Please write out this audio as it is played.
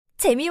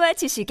재미와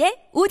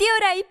지식의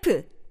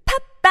오디오라이프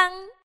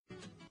팝빵.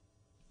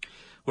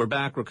 We're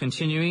back. We're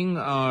continuing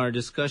our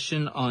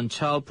discussion on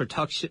child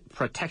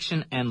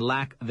protection and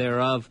lack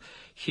thereof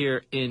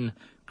here in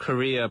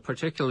Korea,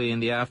 particularly in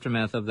the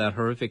aftermath of that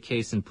horrific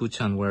case in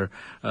Bucheon where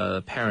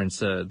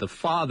the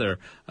father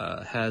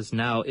has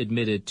now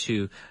admitted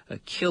to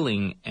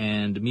killing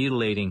and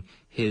mutilating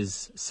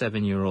his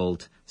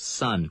 7-year-old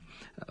son.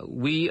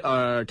 We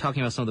are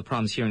talking about some of the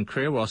problems here in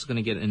Korea. We're also going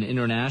to get an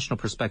international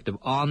perspective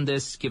on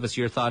this. Give us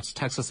your thoughts.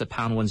 Text us at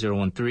pound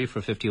 1013 for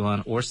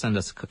 51 or send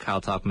us a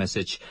Kakao Talk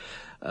message.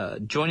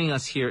 Joining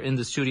us here in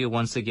the studio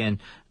once again,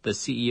 the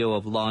CEO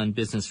of Law and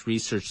Business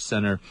Research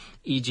Center,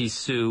 E.G.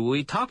 Soo.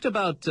 We talked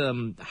about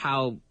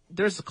how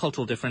there's a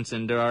cultural difference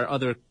and there are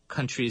other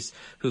countries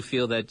who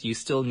feel that you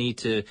still need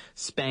to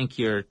spank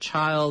your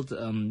child.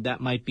 That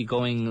might be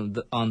going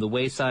on the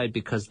wayside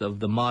because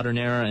of the modern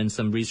era, and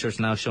some research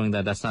now showing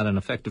that that's not an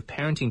effective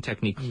parenting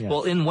technique. Yes.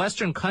 Well, in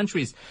Western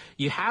countries,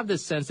 you have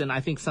this sense, and I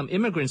think some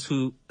immigrants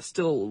who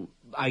still,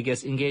 I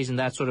guess, engage in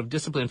that sort of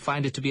discipline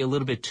find it to be a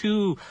little bit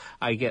too,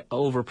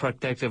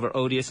 overprotective or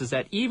odious, is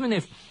that even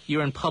if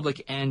you're in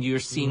public and you're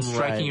seen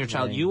striking your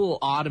child, you will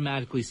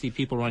automatically see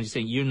people around you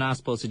saying, you're not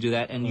supposed to do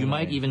that, and you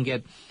might even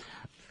get,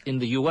 in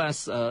the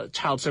U.S.,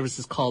 child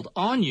services called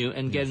on you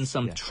and get in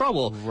some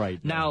trouble. Right.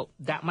 Now,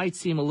 that might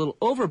seem a little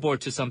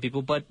overboard to some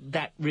people, but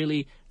that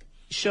really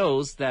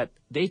shows that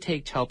they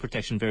take child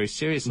protection very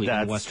seriously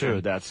in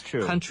Western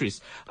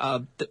countries.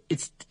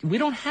 We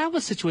don't have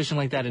a situation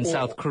like that in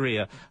South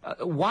Korea.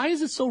 Why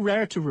is it so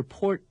rare to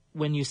report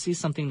when you see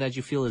something that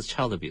you feel is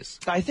child abuse?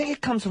 I think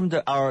it comes from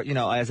our,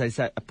 as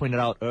I pointed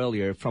out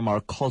earlier, from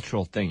our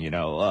cultural thing,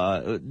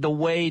 the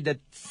way that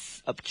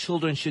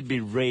children should be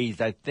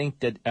raised. I think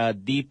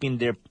that deep in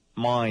their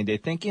mind, they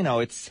think,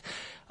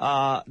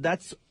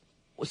 that's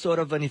sort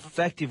of an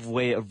effective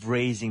way of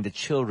raising the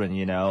children,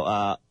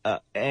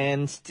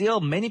 and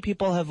still many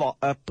people have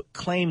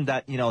claimed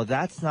that,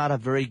 that's not a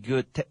very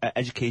good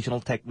educational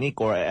technique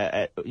or,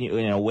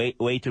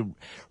 way to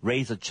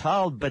raise a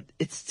child, but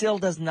it still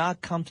does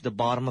not come to the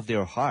bottom of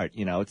their heart.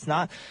 It's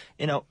not,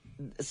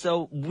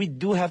 so we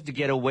do have to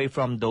get away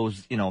from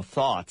those,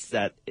 thoughts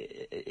that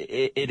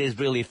it is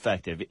really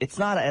effective. It's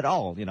not at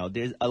all.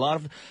 There's a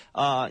lot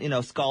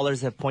of,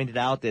 scholars have pointed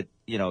out that,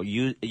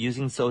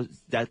 using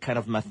that kind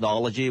of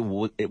methodology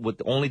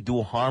would only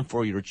do harm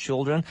for your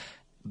children,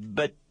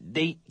 but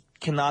they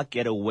cannot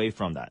get away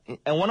from that.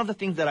 And one of the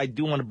things that I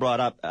do want to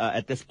bring up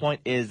at this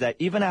point is that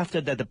even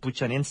after the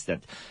Bucheon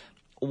incident,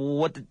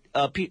 what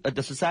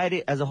the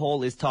society as a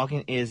whole is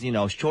talking is,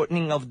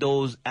 shortening of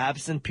those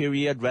absent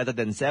period rather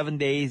than 7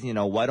 days.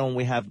 Why don't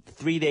we have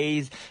 3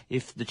 days?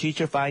 If the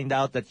teacher find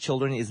out that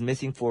children is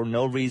missing for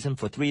no reason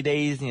for 3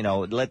 days,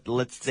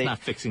 let's say. It's not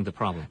fixing the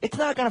problem. It's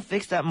not going to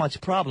fix that much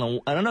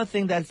problem. Another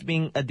thing that's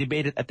being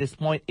debated at this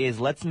point is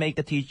let's make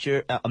the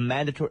teacher a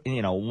mandatory,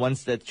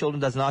 once the children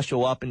does not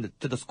show up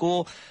to the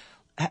school,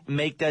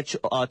 make that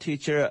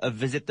teacher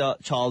visit the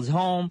child's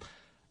home.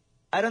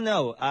 I don't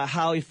know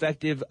how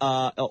effective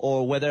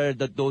or whether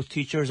those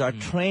teachers are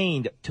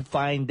trained to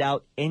find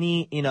out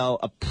any,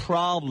 a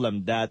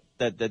problem that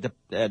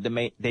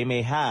they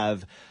may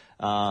have.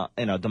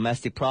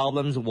 Domestic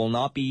problems will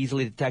not be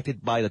easily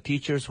detected by the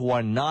teachers who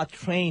are not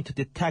trained to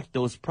detect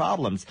those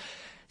problems.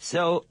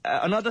 So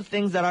another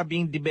things that are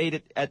being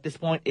debated at this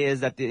point is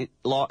that the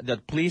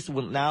police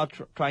will now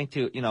trying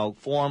to,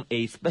 form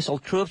a special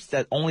troops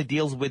that only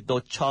deals with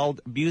those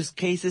child abuse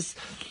cases.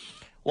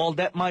 Well,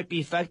 that might be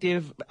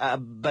effective,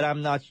 but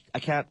I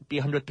can't be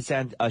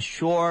 100%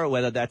 sure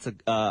whether that's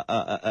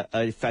a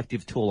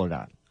effective tool or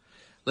not.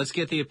 Let's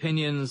get the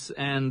opinions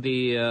and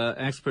the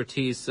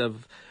expertise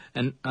of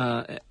an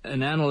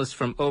analyst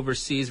from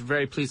overseas.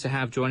 Very pleased to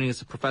have joining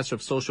us a professor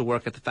of social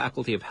work at the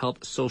Faculty of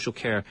Health, Social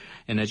Care,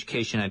 and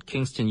Education at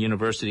Kingston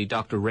University,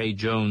 Dr. Ray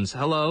Jones.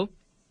 Hello.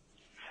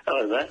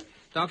 Hello there.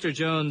 Dr.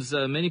 Jones,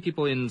 many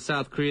people in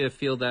South Korea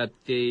feel that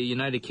the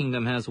United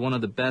Kingdom has one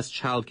of the best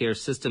child care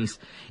systems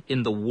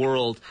in the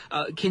world.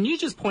 Can you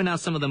just point out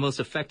some of the most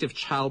effective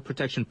child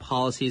protection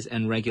policies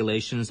and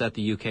regulations that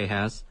the UK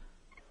has?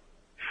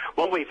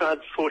 Well, we've had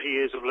 40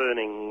 years of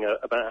learning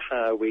about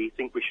how we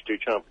think we should do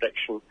child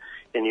protection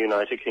in the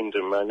United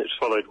Kingdom, and it's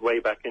followed way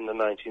back in the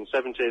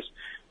 1970s,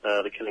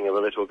 the killing of a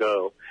little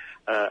girl,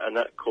 and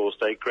that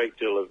caused a great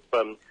deal of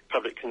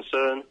public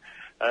concern,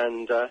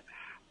 and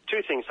two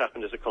things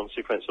happened as a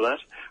consequence of that.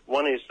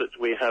 One is that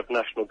we have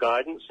national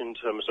guidance in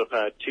terms of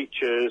how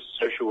teachers,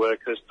 social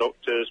workers,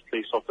 doctors,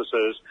 police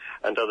officers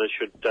and others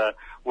should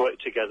work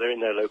together in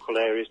their local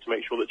areas to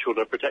make sure that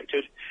children are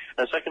protected.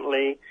 And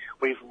secondly,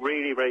 we've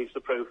really raised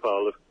the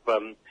profile of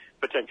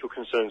potential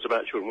concerns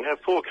about children. We have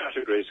 4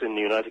 categories in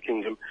the United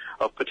Kingdom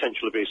of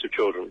potential abuse of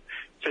children: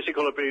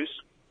 physical abuse,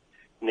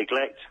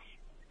 neglect,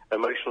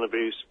 emotional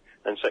abuse,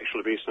 and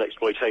sexual abuse and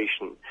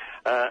exploitation.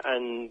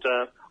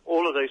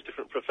 All of those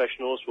different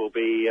professionals will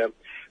be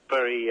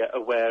very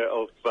aware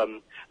of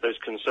those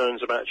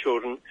concerns about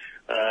children,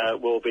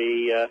 will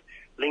be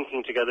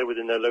linking together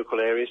within their local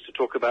areas to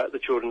talk about the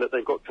children that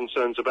they've got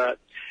concerns about.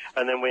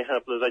 And then we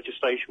have the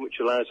legislation which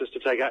allows us to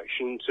take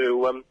action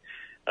to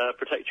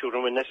protect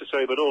children when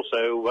necessary, but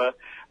also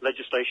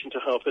legislation to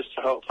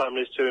help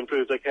families to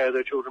improve their care of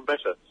their children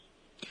better.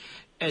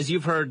 As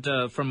you've heard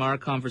from our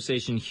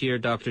conversation here,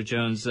 Dr.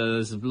 Jones,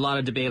 there's a lot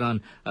of debate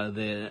on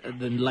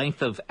the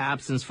length of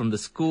absence from the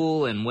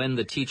school and when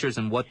the teachers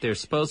and what they're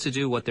supposed to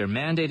do, what they're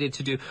mandated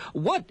to do.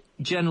 What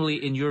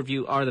generally, in your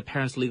view, are the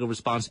parents' legal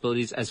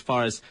responsibilities as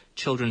far as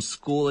children's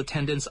school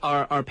attendance?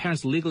 Are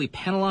parents legally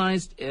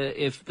penalized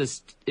if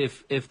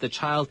the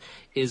child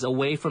is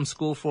away from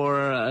school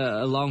for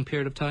a long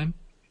period of time?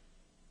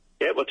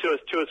 Yeah, well, two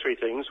or three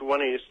things.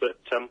 One is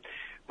that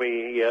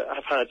we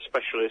have had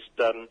specialist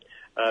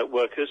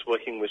workers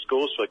working with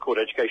schools, so they're called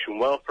education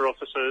welfare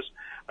officers,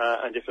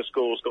 and if a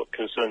school's got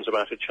concerns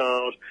about a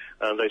child,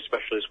 those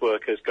specialist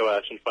workers go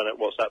out and find out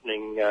what's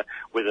happening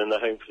within the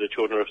home for the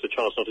children, or if the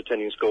child's not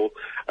attending school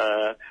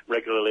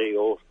regularly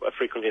or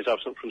frequently is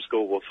absent from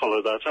school, we'll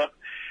follow that up.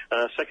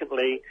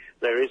 Secondly,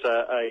 there is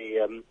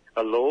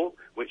a law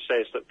which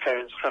says that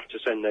parents have to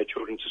send their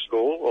children to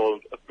school or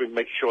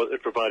make sure that they're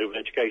provided with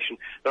education.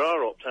 There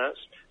are opt-outs.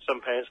 Some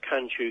parents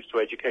can choose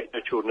to educate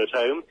their children at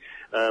home,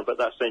 but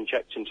that's then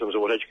checked in terms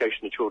of what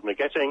education the children are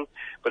getting.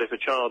 But if a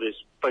child is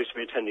supposed to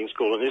be attending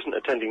school and isn't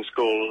attending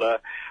school,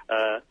 that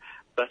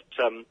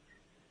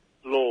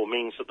law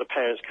means that the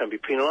parents can be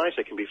penalised,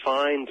 they can be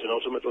fined, and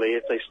ultimately,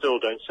 if they still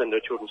don't send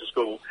their children to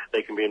school,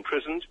 they can be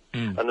imprisoned.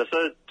 And the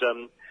third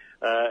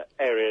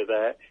area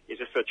there is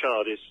if a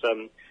child is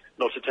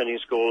not attending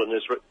school and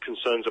there's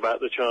concerns about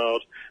the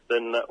child,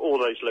 then all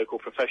those local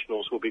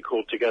professionals will be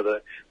called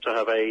together to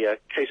have a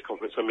case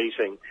conference, a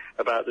meeting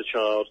about the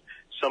child.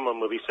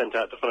 Someone will be sent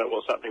out to find out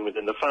what's happening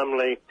within the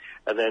family,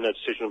 and then a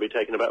decision will be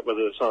taken about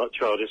whether the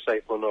child is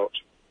safe or not.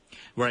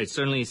 Right.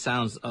 Certainly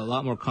sounds a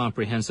lot more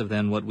comprehensive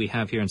than what we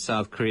have here in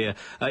South Korea.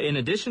 In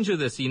addition to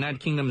this, the United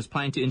Kingdom is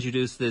planning to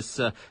introduce this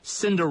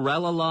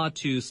Cinderella law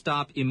to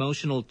stop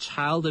emotional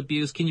child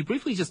abuse. Can you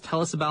briefly just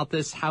tell us about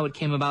this, how it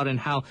came about, and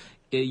how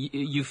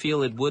you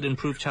feel it would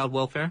improve child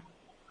welfare?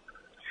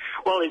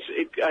 Well,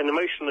 an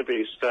emotional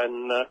abuse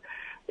then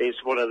is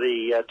one of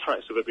the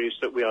types of abuse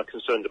that we are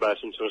concerned about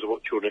in terms of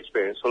what children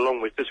experience.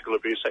 Along with physical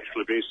abuse,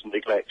 sexual abuse and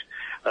neglect,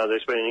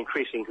 there's been an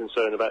increasing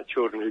concern about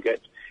children who get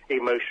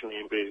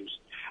emotionally abused.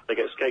 They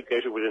get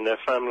scapegoated within their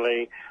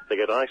family, they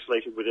get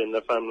isolated within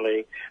their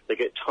family, they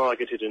get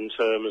targeted in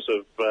terms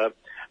of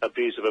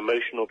abuse of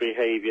emotional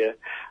behaviour,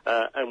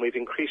 and we've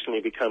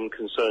increasingly become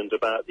concerned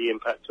about the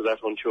impact of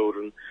that on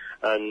children,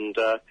 and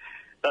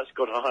that's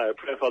got a higher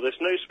profile. There's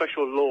no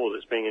special law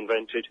that's being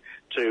invented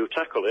to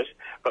tackle it,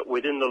 but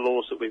within the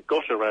laws that we've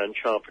got around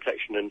child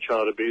protection and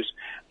child abuse,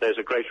 there's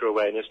a greater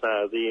awareness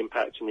now of the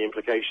impact and the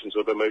implications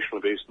of emotional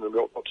abuse, and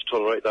we're not to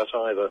tolerate that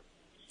either.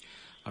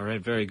 All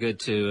right, very good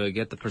to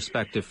get the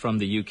perspective from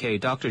the UK.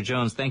 Dr.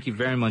 Jones, thank you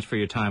very much for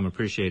your time.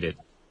 Appreciate it.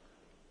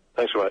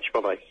 Thanks so much.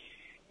 Bye-bye.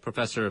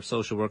 Professor of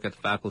Social Work at the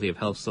Faculty of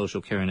Health, Social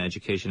Care and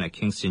Education at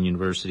Kingston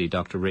University,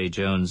 Dr. Ray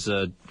Jones.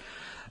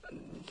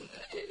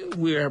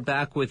 We are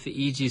back with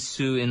E.G.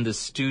 Soo in the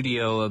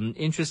studio.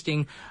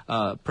 Interesting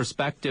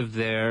perspective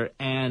there.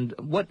 And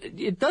what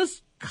it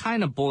does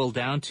kind of boil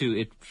down to,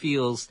 it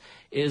feels,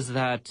 is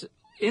that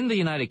in the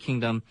United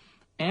Kingdom,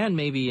 and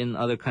maybe in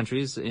other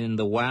countries in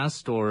the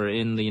West or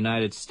in the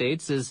United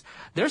States, is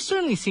there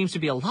certainly seems to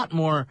be a lot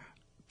more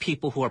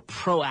people who are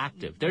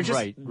proactive. They're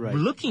just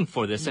looking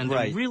for this, and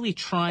they're really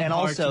trying and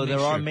hard also, to make there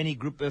sure. are many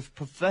group of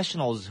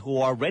professionals who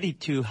are ready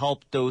to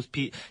help those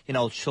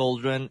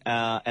children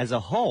as a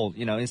whole.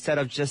 Instead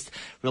of just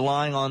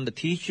relying on the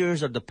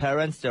teachers or the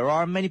parents, there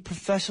are many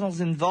professionals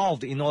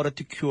involved in order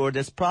to cure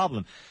this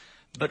problem.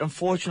 But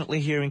unfortunately,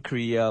 here in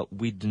Korea,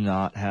 we do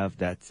not have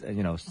that,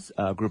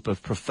 group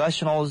of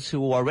professionals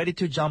who are ready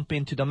to jump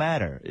into the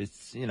matter.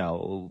 It's,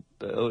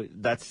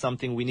 that's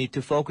something we need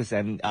to focus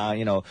and,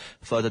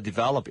 further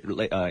develop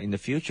in the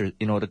future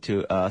in order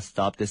to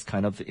stop this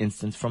kind of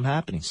instance from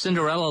happening.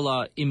 Cinderella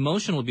law,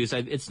 emotional abuse,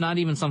 it's not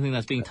even something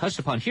that's being touched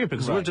upon here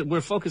because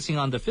we're focusing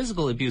on the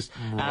physical abuse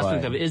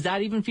aspect of it. Is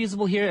that even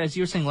feasible here, as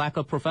you're saying, lack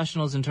of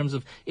professionals in terms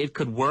of it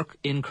could work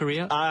in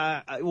Korea?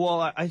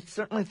 I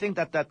certainly think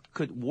that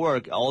could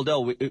work,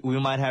 although we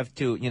might have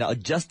to,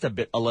 adjust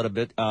a little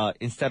bit,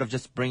 instead of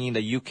just bringing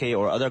the UK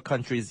or other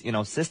countries,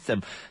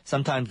 system.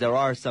 Sometimes there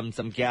are some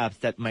gaps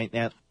that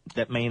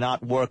may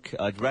not work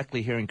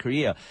directly here in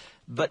Korea.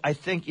 But I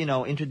think,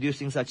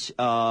 introducing such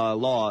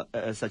law,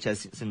 such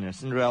as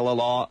Cinderella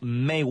law,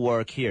 may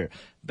work here.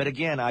 But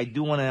again, I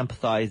do want to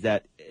emphasize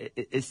that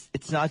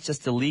it's not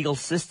just the legal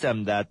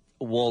system that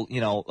will,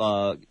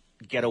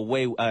 get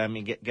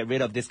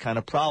rid of this kind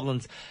of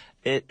problems.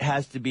 It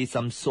has to be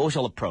some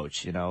social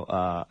approach,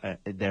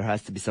 there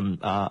has to be some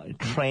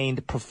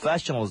trained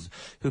professionals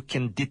who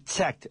can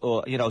detect,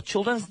 or,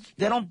 children,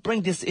 they don't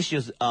bring these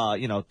issues,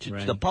 to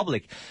the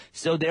public.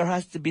 So there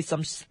has to be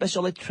some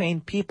specially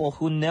trained people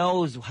who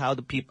knows how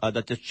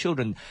the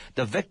children,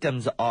 the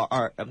victims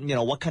are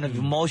what kind of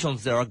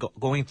emotions they are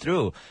going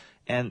through.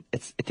 and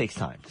it takes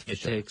time.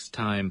 It takes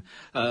time.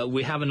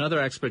 We have another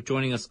expert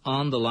joining us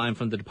on the line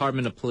from the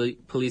Department of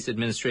Police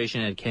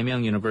Administration at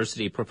Keimyung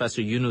University,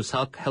 Professor Yoon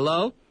Woo-seok.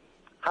 Hello.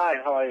 Hi,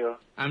 how are you?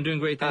 I'm doing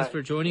great. Thanks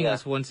for joining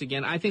us once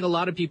again. I think a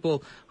lot of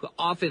people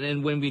often,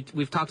 and when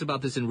we've talked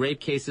about this in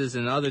rape cases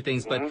and other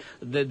things, but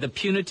the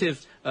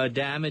punitive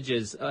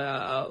damages,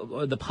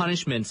 the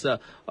punishments,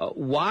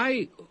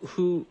 why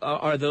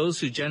are those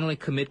who generally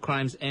commit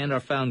crimes and are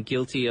found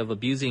guilty of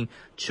abusing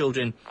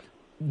children,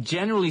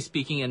 generally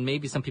speaking, and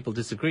maybe some people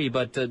disagree,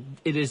 but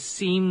it is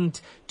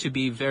seemed to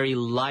be very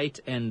light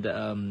and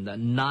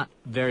not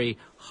very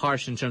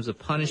harsh in terms of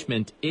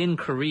punishment in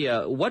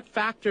Korea. What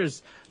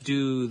factors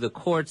do the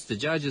courts, the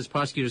judges,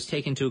 prosecutors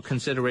take into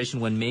consideration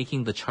when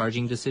making the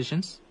charging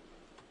decisions?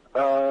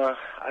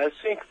 I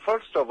think,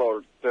 first of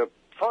all, the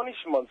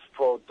punishments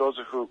for those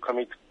who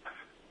commit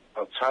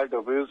child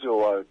abuse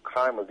or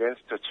crime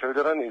against the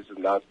children is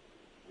not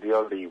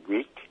really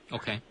weak.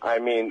 Okay. I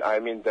mean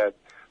that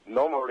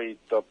normally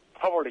the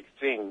public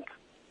think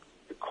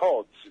the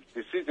court's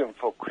decision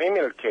for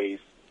criminal case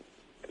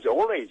is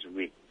always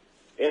weak.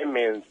 It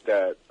means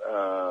that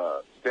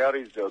there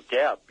is a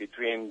gap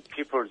between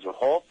people's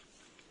hope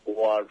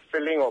or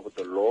feeling of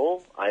the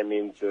law. I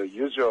mean,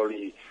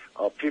 usually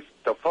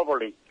the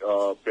public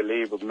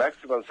believe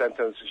maximum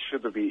sentence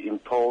should be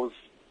imposed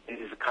in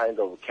this kind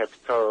of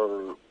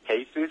capital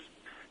cases.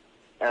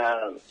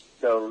 And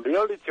the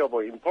reality of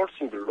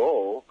enforcing the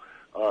law,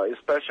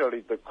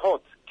 especially the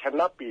court,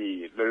 cannot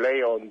be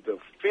rely on the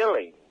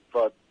feeling,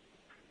 but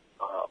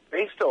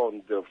based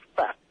on the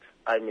fact.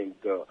 I mean,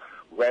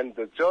 when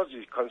the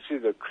judges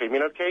consider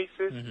criminal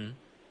cases,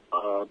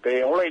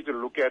 they always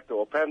look at the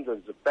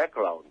offender's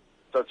background,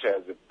 such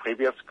as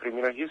previous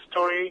criminal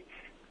history,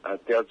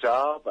 their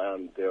job,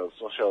 and their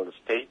social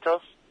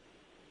status,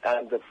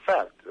 and the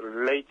fact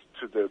related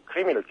to the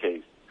criminal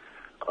case.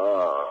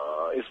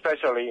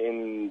 Especially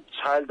in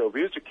child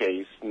abuse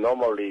case,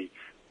 normally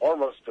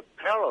almost the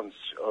parents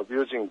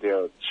abusing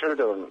their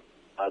children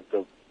are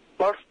the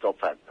first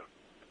offender,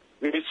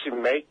 which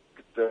make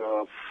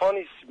the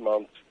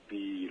punishment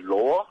be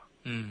lower.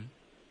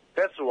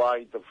 That's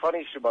why the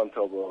punishment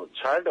of a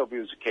child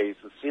abuse case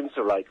seems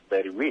like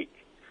very weak.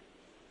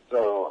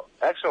 So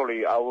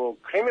actually our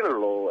criminal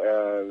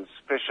law and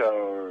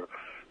special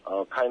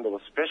kind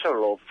of special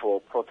law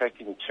for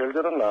protecting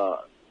children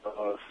are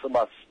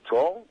somewhat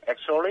strong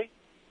actually,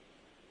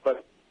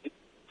 but it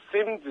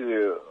seems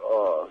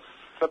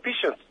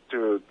sufficient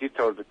to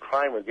deter the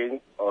crime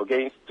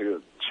against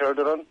the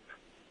children.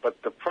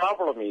 But the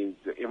problem is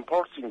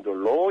enforcing the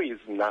law is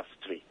not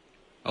strict.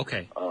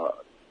 Okay.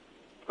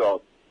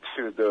 So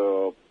to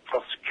the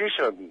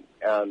prosecution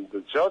and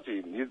the judge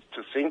needs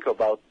to think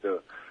about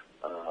the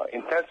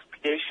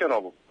intensification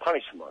of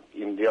punishment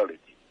in reality,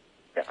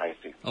 I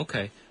think.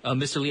 Okay.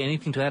 Mr. Lee,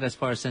 anything to add as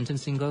far as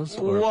sentencing goes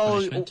or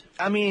punishment?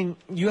 I mean,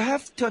 you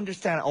have to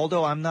understand,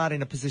 although I'm not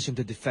in a position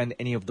to defend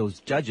any of those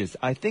judges,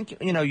 I think,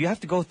 you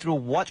have to go through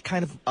what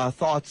kind of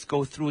thoughts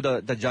go through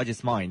the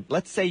judge's mind.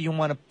 Let's say you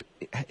want to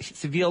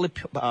severely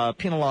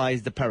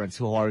penalize the parents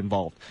who are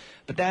involved.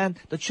 But then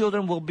the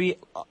children will be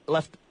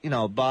left,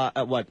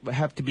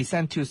 have to be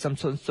sent to some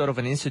sort of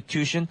an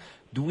institution.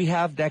 Do we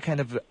have that kind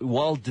of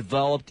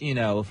well-developed,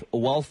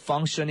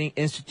 well-functioning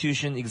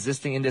institution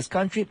existing in this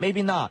country?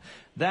 Maybe not.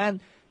 Then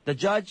the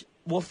judge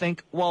will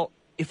think, well,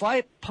 if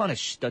I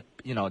punish the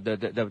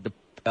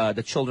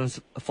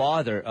children's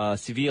father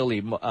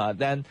severely,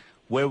 then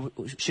where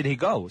should he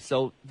go?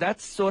 So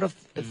that's sort of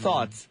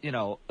thoughts,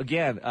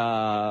 again,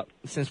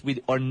 since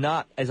we are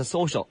not, as a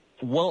social,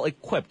 well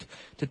equipped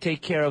to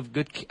take care of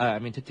good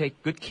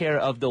care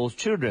of those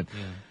children.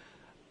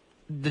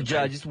 The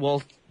judges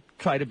will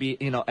try to be,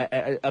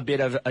 a bit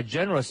of a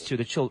generous to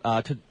the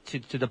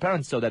to the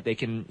parents so that they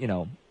can,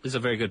 This is a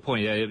very good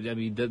point. I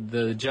mean,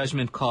 the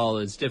judgment call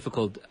is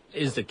difficult.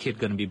 Is the kid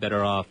going to be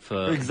better off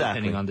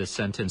depending on this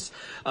sentence?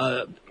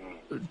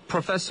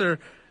 Professor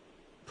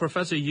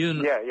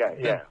Yoon,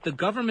 the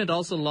government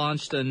also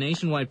launched a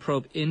nationwide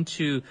probe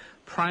into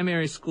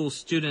primary school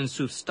students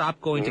who've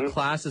stopped going to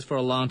classes for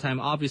a long time,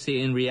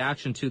 obviously in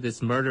reaction to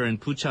this murder in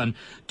Bucheon.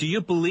 Do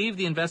you believe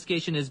the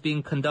investigation is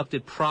being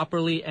conducted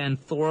properly and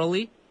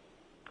thoroughly?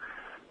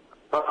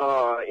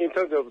 In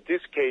terms of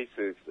these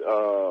cases,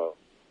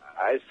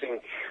 I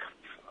think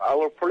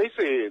our police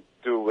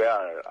do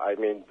well. I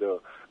mean,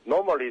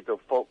 normally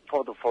for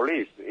the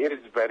police, it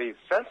is very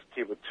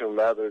sensitive to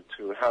matter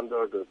to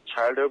handle the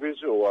child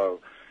abuse or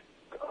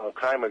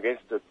crime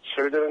against the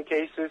children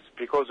cases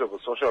because of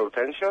social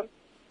tension,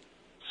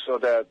 so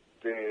that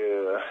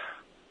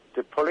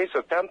the police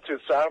attempt to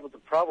solve the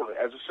problem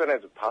as soon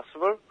as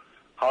possible.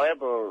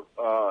 However,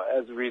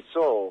 as we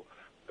saw,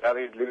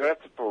 very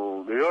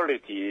regrettable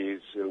reality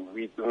is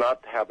we do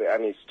not have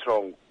any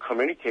strong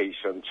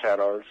communication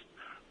channels,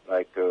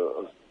 like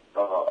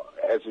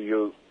as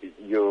you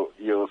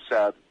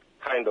said,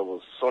 kind of a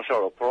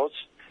social approach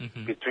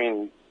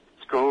between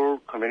school,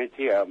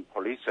 community, and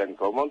police and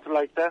government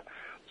like that.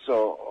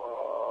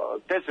 So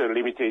there's a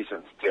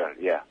limitation still,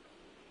 yeah.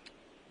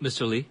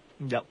 Mr. Lee?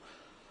 Yep.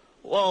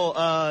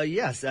 Well,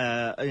 yes,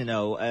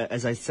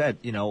 as I said,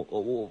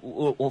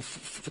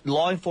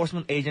 law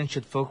enforcement agents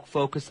should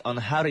focus on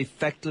how to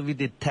effectively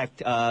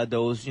detect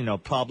those,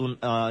 problem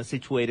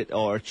situated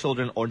or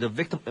children or the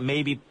victim,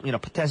 maybe,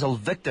 potential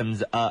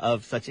victims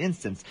of such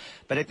instance.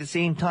 But at the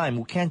same time,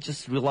 we can't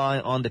just rely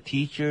on the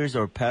teachers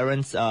or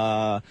parents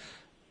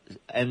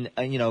and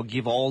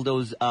give all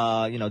those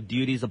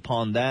duties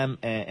upon them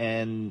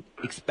and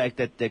expect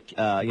that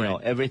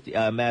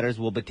everything matters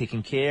will be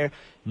taken care.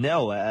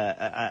 No,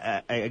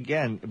 I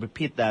again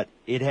repeat that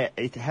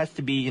it has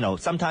to be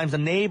sometimes the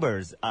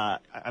neighbors.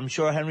 I'm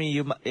sure, Henry,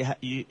 you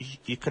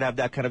could have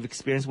that kind of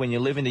experience when you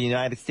live in the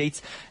United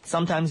States.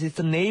 Sometimes it's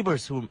the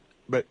neighbors who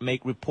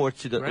make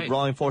reports to the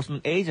law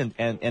enforcement agent,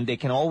 and they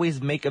can always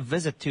make a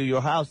visit to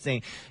your house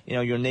saying,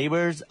 your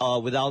neighbors,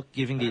 without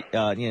giving the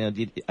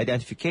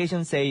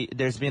identification, say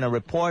there's been a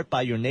report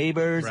by your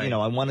neighbors, I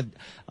want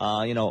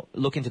to,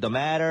 look into the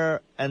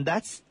matter. And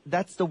that's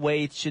the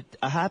way it should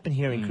happen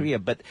here in Korea.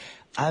 But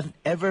I've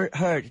ever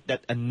heard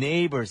that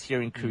neighbors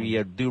here in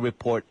Korea do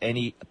report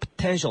any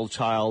potential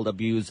child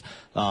abuse,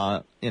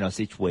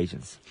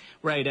 situations.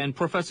 Right. And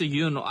Professor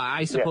Yoon,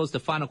 I suppose the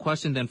final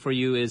question then for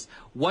you is,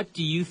 what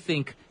do you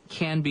think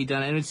can be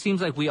done? And it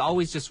seems like we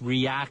always just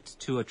react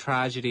to a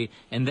tragedy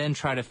and then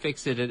try to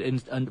fix it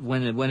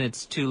when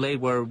it's too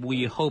late, where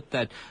we hope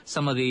that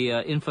some of the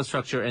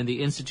infrastructure and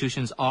the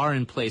institutions are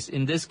in place,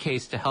 in this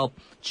case, to help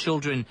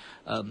children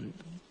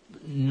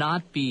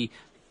not be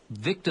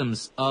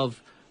victims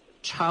of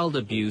child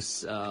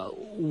abuse.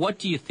 What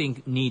do you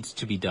think needs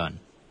to be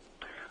done?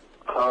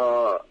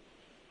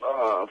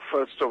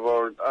 First of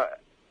all,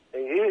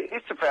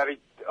 it's a very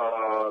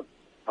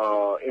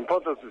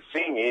important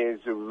thing is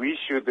we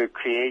should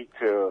create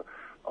a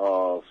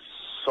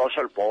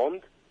social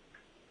bond.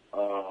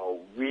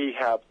 We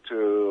have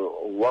to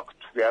work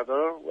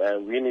together,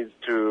 and we need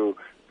to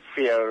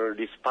feel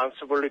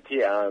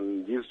responsibility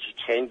and need to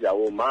change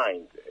our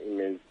mind. I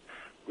mean,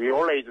 we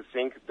always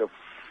think in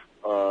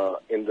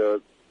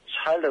the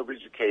child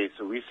abuse case,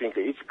 we think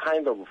it's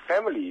kind of a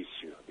family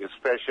issue,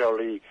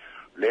 especially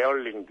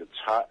rearing the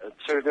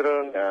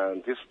children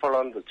and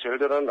discipline the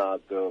children are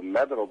the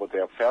matter of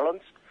their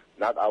parents,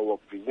 not our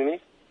business,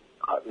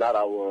 not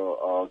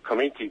our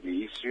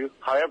community issue.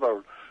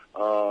 However,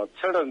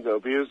 children's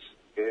abuse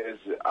is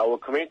our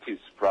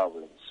community's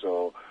problem,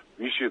 so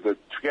we should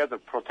together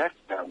protect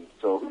them.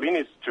 So we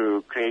need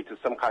to create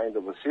some kind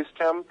of a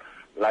system,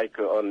 like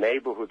a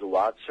neighborhood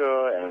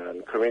watcher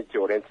and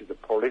community-oriented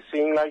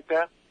policing like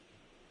that.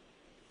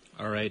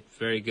 All right,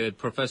 very good.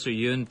 Professor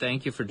Yoon,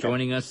 thank you for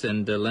joining us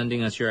and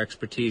lending us your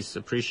expertise.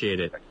 Appreciate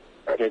it.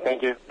 Okay,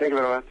 thank you. Thank you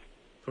very much.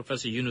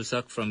 Professor Yoon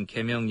Woo-suk from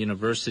Keimyung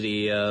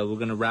University. We're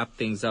going to wrap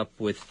things up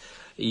with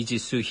Lee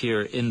Ji-soo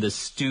here in the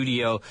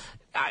studio.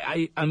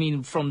 I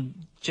mean, from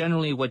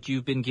generally what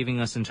you've been giving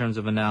us in terms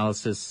of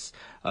analysis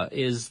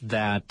is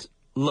that,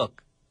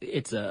 look,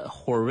 it's a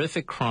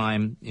horrific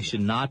crime. It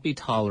should not be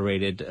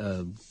tolerated.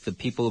 The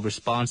people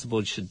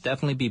responsible should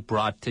definitely be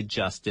brought to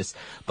justice.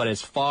 But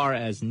as far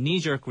as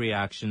knee-jerk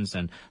reactions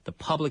and the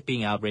public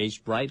being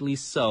outraged, rightly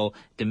so,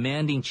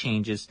 demanding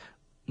changes,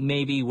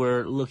 maybe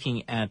we're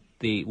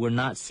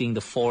not seeing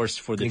the forest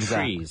for the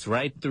trees,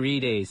 right? 3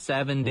 days,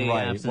 7 day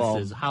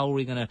absences. How are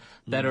we going to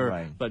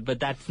better? But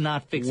that's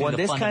not fixing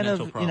the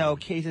fundamental problem. When this kind of,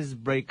 cases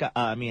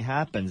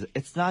happens,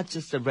 it's not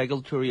just a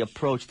regulatory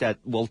approach that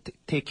will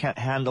take care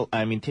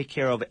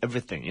of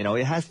everything.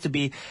 It has to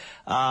be,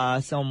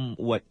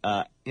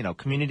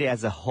 community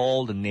as a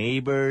whole, the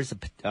neighbors,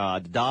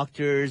 the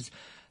doctors,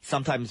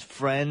 sometimes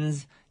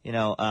friends,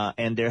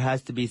 and there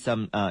has to be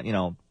some,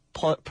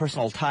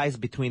 personal ties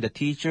between the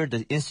teacher,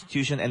 the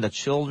institution, and the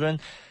children.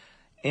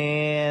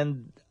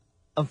 And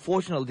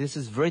unfortunately, this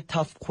is a very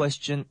tough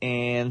question,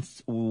 and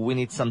we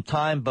need some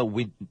time, but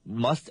we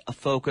must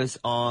focus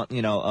on,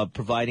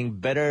 providing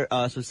better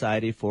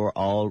society for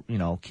all,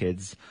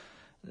 kids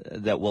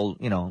that will,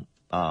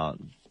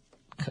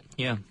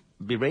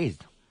 be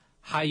raised.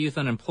 High youth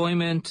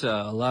unemployment,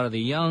 a lot of the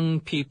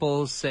young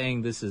people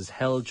saying this is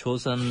hell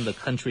Joseon, the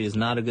country is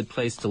not a good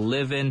place to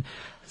live in.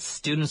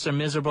 Students are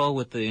miserable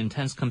with the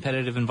intense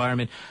competitive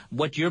environment.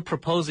 What you're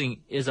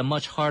proposing is a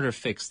much harder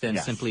fix than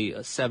simply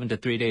 7 to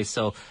 3 days.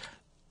 So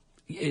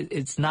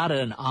it's not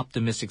an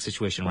optimistic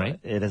situation, right?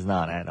 It is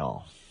not at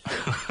all.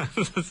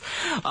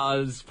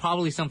 It's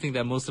probably something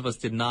that most of us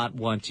did not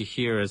want to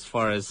hear as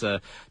far as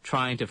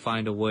trying to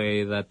find a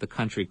way that the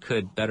country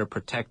could better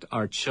protect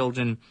our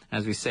children.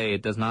 As we say,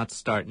 it does not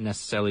start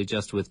necessarily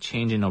just with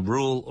changing a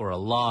rule or a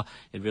law.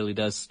 It really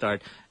does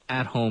start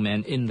at home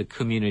and in the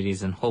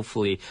communities, and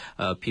hopefully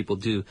people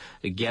do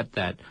get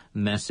that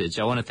message.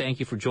 I want to thank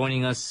you for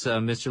joining us,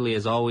 Mr. Lee.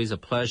 As always, a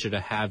pleasure to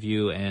have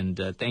you, and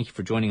thank you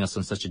for joining us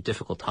on such a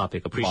difficult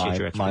topic. Appreciate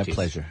your expertise. My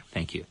pleasure.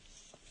 Thank you.